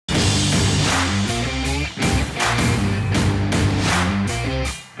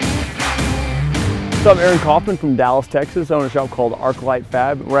So I'm Aaron Kaufman from Dallas, Texas. I own a shop called ArcLight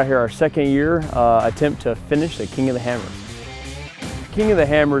Fab. We're out here our second year attempt to finish the King of the Hammers. King of the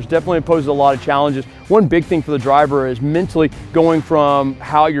Hammers definitely poses a lot of challenges. One big thing for the driver is mentally going from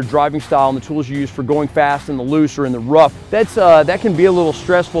how your driving style and the tools you use for going fast in the loose or in the rough. That can be a little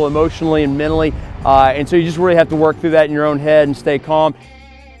stressful emotionally and mentally, and so you just really have to work through that in your own head and stay calm.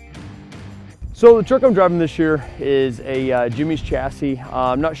 So the truck I'm driving this year is a Jimmy's chassis.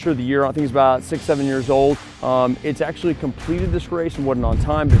 I'm not sure the year, I think it's about 6-7 years old. It's actually completed this race and wasn't on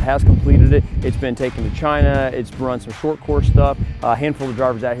time, but it has completed it. It's been taken to China, it's run some short course stuff. A handful of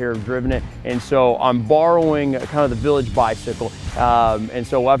drivers out here have driven it. And so I'm borrowing kind of the village bicycle. And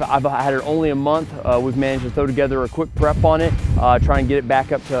so I've had it only a month. We've managed to throw together a quick prep on it, try and get it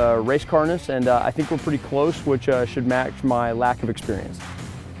back up to race carness. And I think we're pretty close, which should match my lack of experience.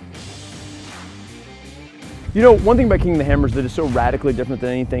 You know, one thing about King of the Hammers that is so radically different than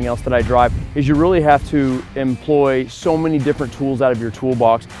anything else that I drive is you really have to employ so many different tools out of your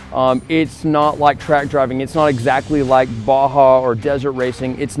toolbox. It's not like track driving. It's not exactly like Baja or desert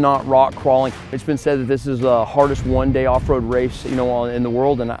racing. It's not rock crawling. It's been said that this is the hardest one-day off-road race, you know, in the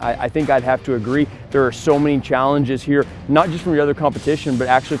world, and I think I'd have to agree. There are so many challenges here, not just from your other competition, but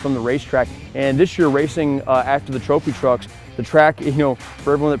actually from the racetrack. And this year, racing after the trophy trucks, the track, you know,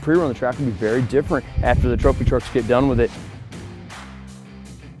 for everyone that pre-run, the track will be very different after the trophy trucks get done with it.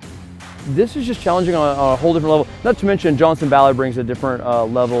 This is just challenging on a whole different level. Not to mention Johnson Valley brings a different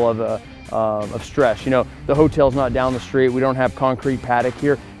level of stress. You know, the hotel's not down the street. We don't have concrete paddock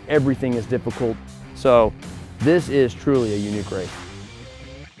here. Everything is difficult. So this is truly a unique race.